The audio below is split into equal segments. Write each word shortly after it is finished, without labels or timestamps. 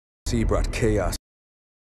sea brought chaos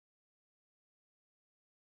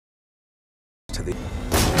to the...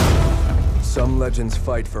 Some legends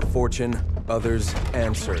fight for fortune, others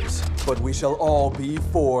answers. But we shall all be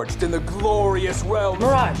forged in the glorious realm.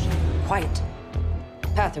 Mirage, quiet.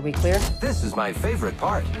 Path, are we clear? This is my favorite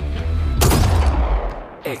part.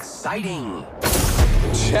 Exciting.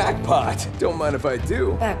 Jackpot! Don't mind if I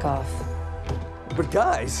do. Back off. But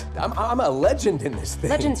guys, I'm a legend in this thing.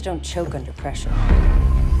 Legends don't choke under pressure.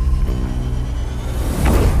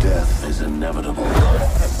 Death is inevitable.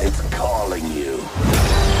 It's calling you.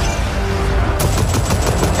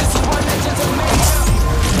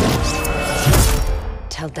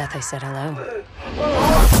 Tell Death I said hello.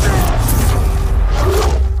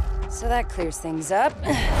 So that clears things up.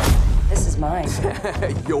 This is mine.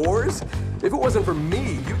 Yours? If it wasn't for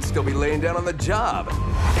me, you'd still be laying down on the job.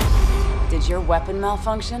 Did your weapon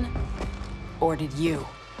malfunction? Or did you?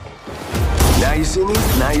 Now you see me,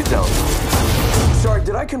 now you don't. Sorry,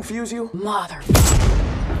 did I confuse you? Mother.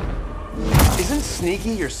 Isn't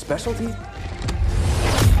sneaky your specialty?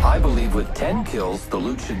 I believe with 10 kills, the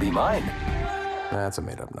loot should be mine. That's a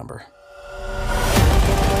made-up number.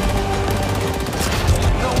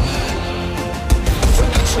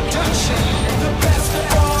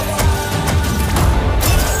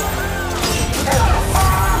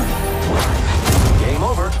 Game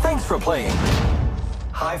over. Thanks for playing.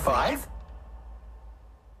 High five?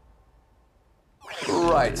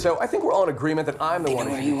 Right, so I think we're all in agreement that I'm the one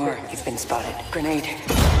Where you are, you've been spotted. Grenade.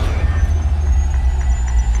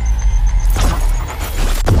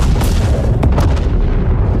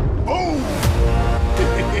 Boom!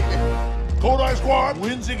 Kodai Squad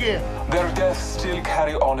wins again. Their deaths still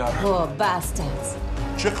carry honor. Poor bastards.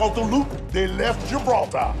 Check out the loot. They left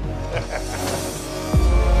Gibraltar.